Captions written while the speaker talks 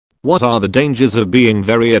What are the dangers of being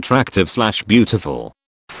very attractive / beautiful?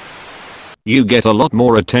 You get a lot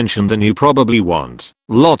more attention than you probably want,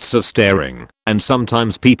 lots of staring, and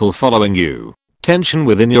sometimes people following you. Tension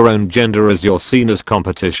within your own gender as you're seen as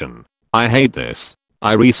competition. I hate this.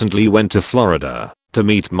 I recently went to Florida to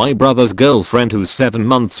meet my brother's girlfriend who's 7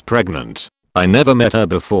 months pregnant. I never met her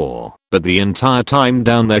before, but the entire time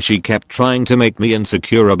down there she kept trying to make me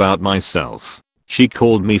insecure about myself. She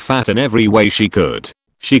called me fat in every way she could.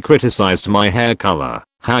 She criticized my hair color,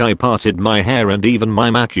 how I parted my hair, and even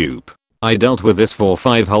my makeup. I dealt with this for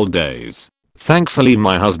 5 whole days. Thankfully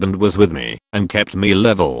my husband was with me and kept me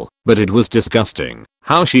level, but it was disgusting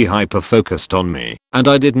how she hyper-focused on me and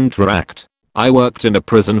I didn't react. I worked in a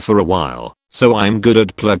prison for a while, so I'm good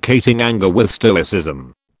at placating anger with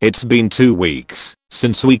stoicism. It's been 2 weeks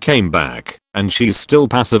since we came back and she's still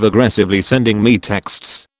passive-aggressively sending me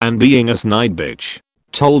texts and being a snide bitch.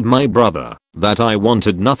 Told my brother that I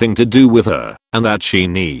wanted nothing to do with her and that she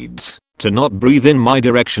needs to not breathe in my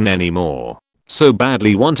direction anymore. So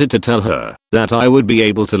badly wanted to tell her that I would be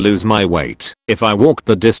able to lose my weight if I walked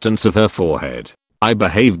the distance of her forehead. I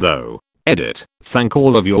behaved though. Edit. Thank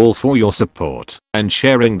all of you all for your support and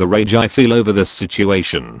sharing the rage I feel over this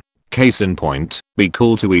situation. Case in point, be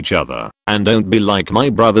cool to each other and don't be like my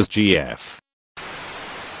brother's GF.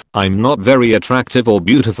 I'm not very attractive or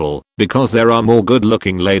beautiful because there are more good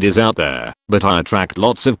looking ladies out there, but I attract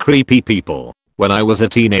lots of creepy people. When I was a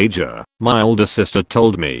teenager, my older sister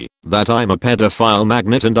told me that I'm a pedophile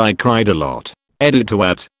magnet and I cried a lot. Edit to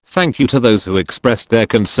at, thank you to those who expressed their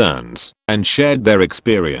concerns and shared their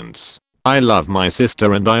experience. I love my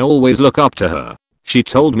sister and I always look up to her. She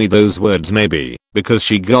told me those words maybe because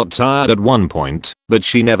she got tired at one point, but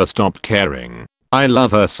she never stopped caring. I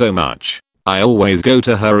love her so much. I always go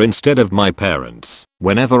to her instead of my parents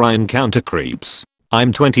whenever I encounter creeps.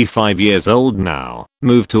 I'm 25 years old now,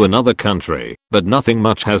 moved to another country, but nothing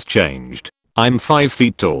much has changed. I'm 5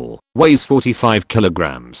 feet tall, weighs 45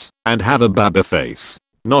 kilograms, and have a baba face.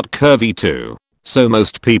 Not curvy too. So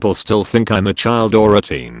most people still think I'm a child or a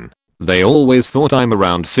teen. They always thought I'm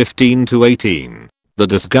around 15 to 18. The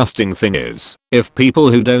disgusting thing is, if people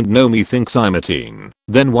who don't know me thinks I'm a teen,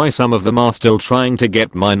 then why some of them are still trying to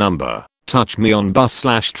get my number, touch me on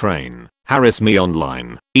bus/train, harass me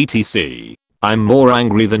online, etc. I'm more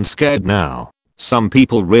angry than scared now. Some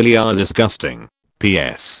people really are disgusting.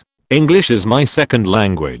 PS. English is my second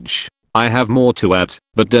language. I have more to add,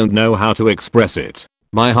 but don't know how to express it.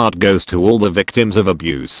 My heart goes to all the victims of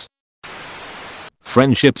abuse.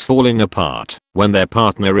 Friendships falling apart when their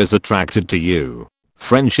partner is attracted to you.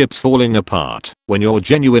 Friendships falling apart when you're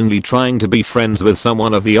genuinely trying to be friends with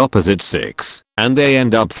someone of the opposite sex and they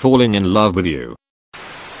end up falling in love with you.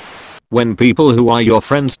 When people who are your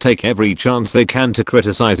friends take every chance they can to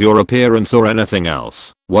criticize your appearance or anything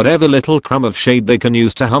else, whatever little crumb of shade they can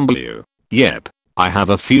use to humble you. Yep, I have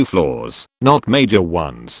a few flaws, not major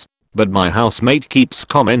ones. But my housemate keeps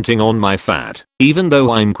commenting on my fat, even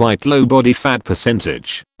though I'm quite low body fat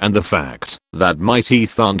percentage, and the fact that my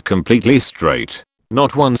teeth aren't completely straight.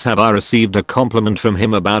 Not once have I received a compliment from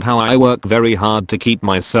him about how I work very hard to keep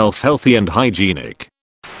myself healthy and hygienic.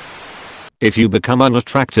 If you become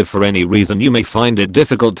unattractive for any reason you may find it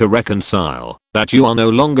difficult to reconcile that you are no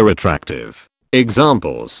longer attractive.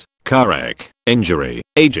 Examples: car wreck, injury,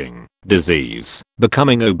 aging, disease,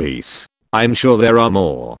 becoming obese. I'm sure there are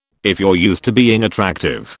more. If you're used to being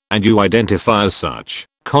attractive and you identify as such,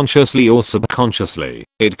 consciously or subconsciously,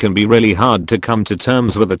 it can be really hard to come to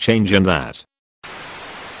terms with a change in that.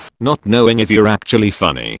 Not knowing if you're actually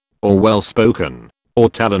funny, or well-spoken, or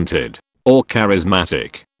talented, or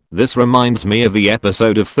charismatic. This reminds me of the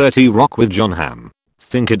episode of 30 Rock with John Hamm.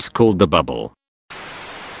 Think it's called The Bubble.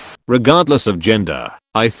 Regardless of gender,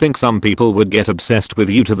 I think some people would get obsessed with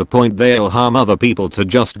you to the point they'll harm other people to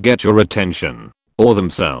just get your attention. Or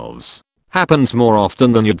themselves. Happens more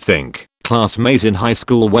often than you'd think. Classmate in high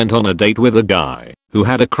school went on a date with a guy who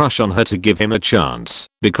had a crush on her to give him a chance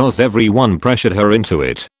because everyone pressured her into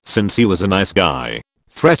it since he was a nice guy.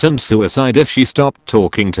 Threatened suicide if she stopped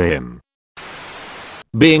talking to him.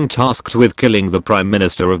 Being tasked with killing the Prime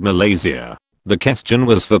Minister of Malaysia. The question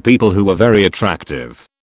was for people who were very attractive.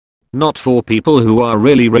 Not for people who are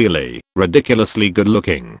really ridiculously good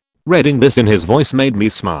looking. Reading this in his voice made me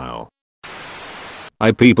smile.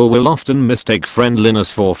 People will often mistake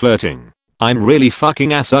friendliness for flirting. I'm really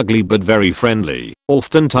fucking ass ugly but very friendly.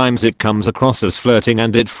 Oftentimes it comes across as flirting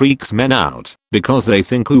and it freaks men out because they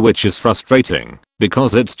think which is frustrating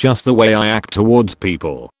because it's just the way I act towards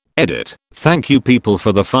people. Edit. Thank you people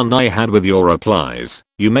for the fun I had with your replies.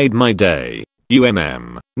 You made my day.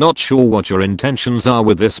 Not sure what your intentions are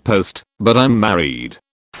with this post, but I'm married.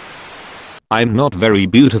 I'm not very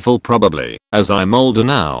beautiful probably, as I'm older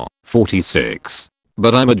now, 46.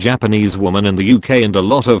 But I'm a Japanese woman in the UK and a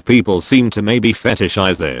lot of people seem to maybe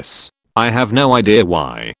fetishize this. I have no idea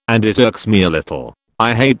why, and it irks me a little.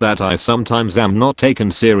 I hate that I sometimes am not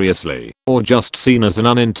taken seriously, or just seen as an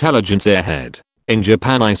unintelligent airhead. In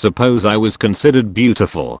Japan I suppose I was considered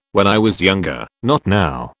beautiful when I was younger, not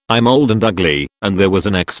now. I'm old and ugly, and there was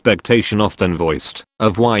an expectation often voiced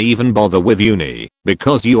of why even bother with uni,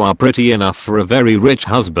 because you are pretty enough for a very rich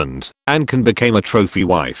husband and can become a trophy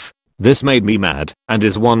wife. This made me mad and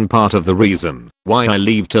is one part of the reason why I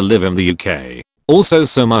leave to live in the UK. Also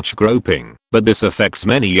so much groping, but this affects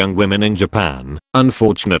many young women in Japan,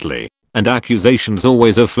 unfortunately, and accusations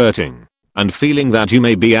always of flirting and feeling that you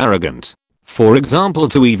may be arrogant. For example,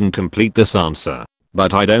 to even complete this answer.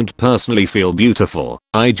 But I don't personally feel beautiful,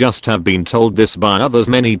 I just have been told this by others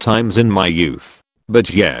many times in my youth. But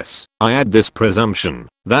yes, I add this presumption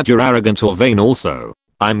that you're arrogant or vain also.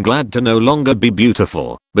 I'm glad to no longer be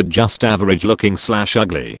beautiful, but just average looking /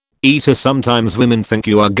 ugly. Sometimes women think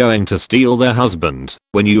you are going to steal their husband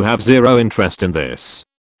when you have zero interest in this.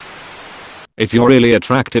 If you're really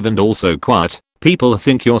attractive and also quiet, people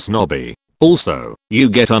think you're snobby. Also, you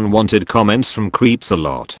get unwanted comments from creeps a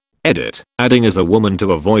lot. Edit, adding as a woman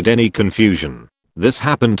to avoid any confusion. This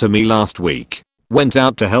happened to me last week. Went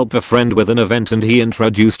out to help a friend with an event and he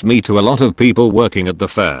introduced me to a lot of people working at the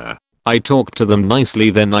fair. I talked to them nicely,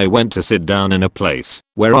 then I went to sit down in a place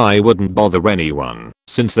where I wouldn't bother anyone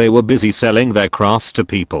since they were busy selling their crafts to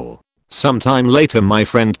people. Sometime later my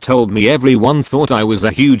friend told me everyone thought I was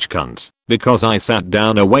a huge cunt because I sat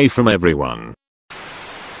down away from everyone.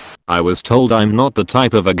 I was told I'm not the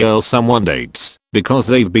type of a girl someone dates because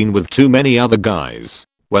they've been with too many other guys.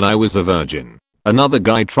 When I was a virgin, another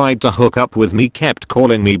guy tried to hook up with me, kept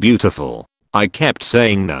calling me beautiful. I kept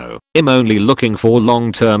saying no, I'm only looking for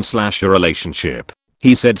long-term / a relationship.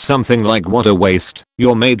 He said something like what a waste,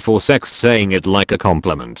 you're made for sex, saying it like a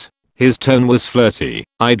compliment. His tone was flirty.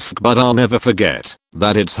 I'd but I'll never forget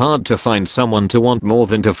that it's hard to find someone to want more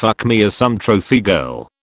than to fuck me as some trophy girl.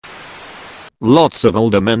 Lots of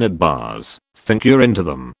older men at bars think you're into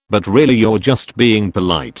them, but really you're just being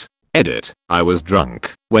polite. Edit, I was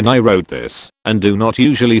drunk when I wrote this and do not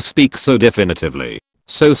usually speak so definitively.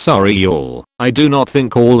 So sorry y'all, I do not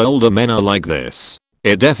think all older men are like this.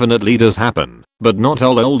 It definitely does happen, but not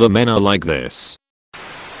all older men are like this.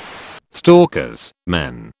 Stalkers,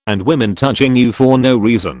 men and women touching you for no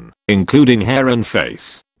reason, including hair and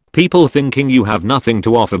face. People thinking you have nothing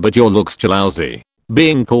to offer but your looks lousy.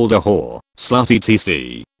 Being called a whore, slutty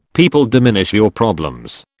etc. People diminish your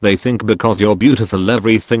problems. They think because you're beautiful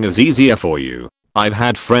everything is easier for you. I've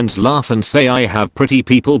had friends laugh and say I have pretty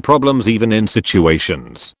people problems even in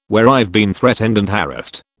situations where I've been threatened and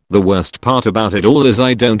harassed. The worst part about it all is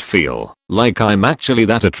I don't feel like I'm actually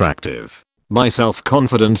that attractive. My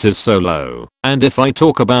self-confidence is so low, and if I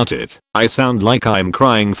talk about it, I sound like I'm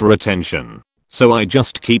crying for attention. So I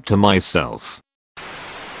just keep to myself.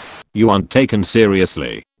 You aren't taken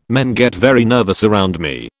seriously. Men get very nervous around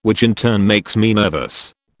me, which in turn makes me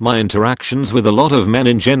nervous. My interactions with a lot of men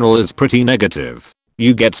in general is pretty negative.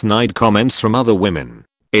 You get snide comments from other women.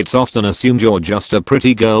 It's often assumed you're just a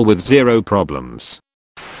pretty girl with zero problems.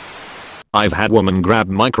 I've had women grab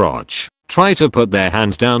my crotch, try to put their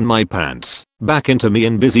hands down my pants, back into me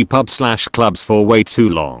in busy pubs / clubs for way too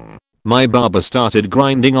long. My barber started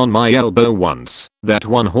grinding on my elbow once. That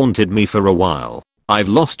one haunted me for a while. I've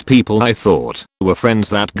lost people I thought were friends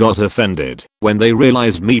that got offended when they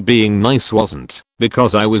realized me being nice wasn't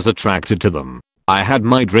because I was attracted to them. I had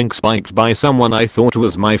my drink spiked by someone I thought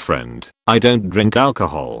was my friend. I don't drink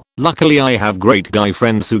alcohol. Luckily I have great guy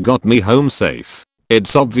friends who got me home safe.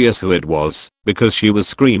 It's obvious who it was because she was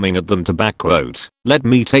screaming at them to backquote, "Let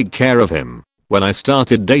me take care of him." When I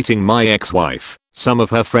started dating my ex-wife, some of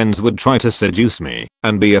her friends would try to seduce me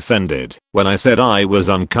and be offended when I said I was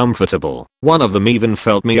uncomfortable. One of them even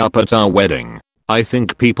felt me up at our wedding. I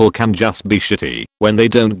think people can just be shitty when they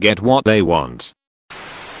don't get what they want.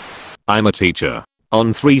 I'm a teacher.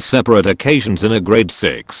 On 3 separate occasions in a grade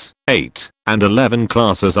 6, 8, and 11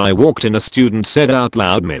 classes I walked in, a student said out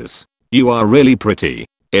loud, "Miss, you are really pretty."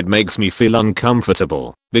 It makes me feel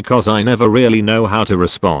uncomfortable because I never really know how to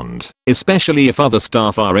respond, especially if other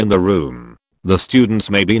staff are in the room. The students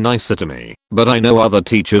may be nicer to me, but I know other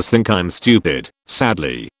teachers think I'm stupid,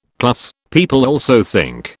 sadly. Plus, people also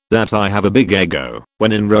think that I have a big ego,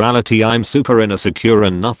 when in reality I'm super insecure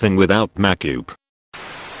and nothing without Macup.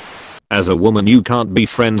 As a woman you can't be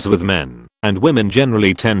friends with men, and women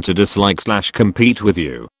generally tend to dislike / compete with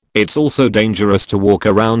you. It's also dangerous to walk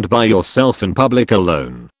around by yourself in public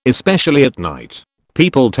alone, especially at night.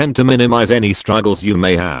 People tend to minimize any struggles you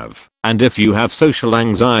may have, and if you have social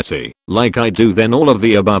anxiety, like I do, then all of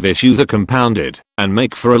the above issues are compounded and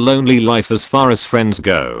make for a lonely life as far as friends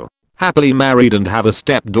go. Happily married and have a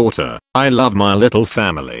stepdaughter. I love my little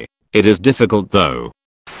family. It is difficult though.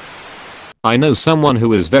 I know someone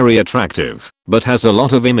who is very attractive, but has a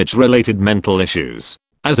lot of image related mental issues.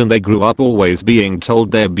 As in they grew up always being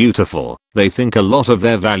told they're beautiful, they think a lot of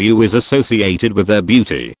their value is associated with their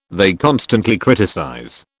beauty, they constantly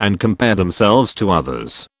criticize and compare themselves to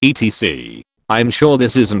others, etc. I'm sure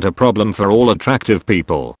this isn't a problem for all attractive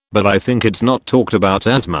people, but I think it's not talked about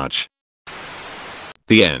as much.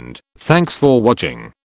 The end. Thanks for watching.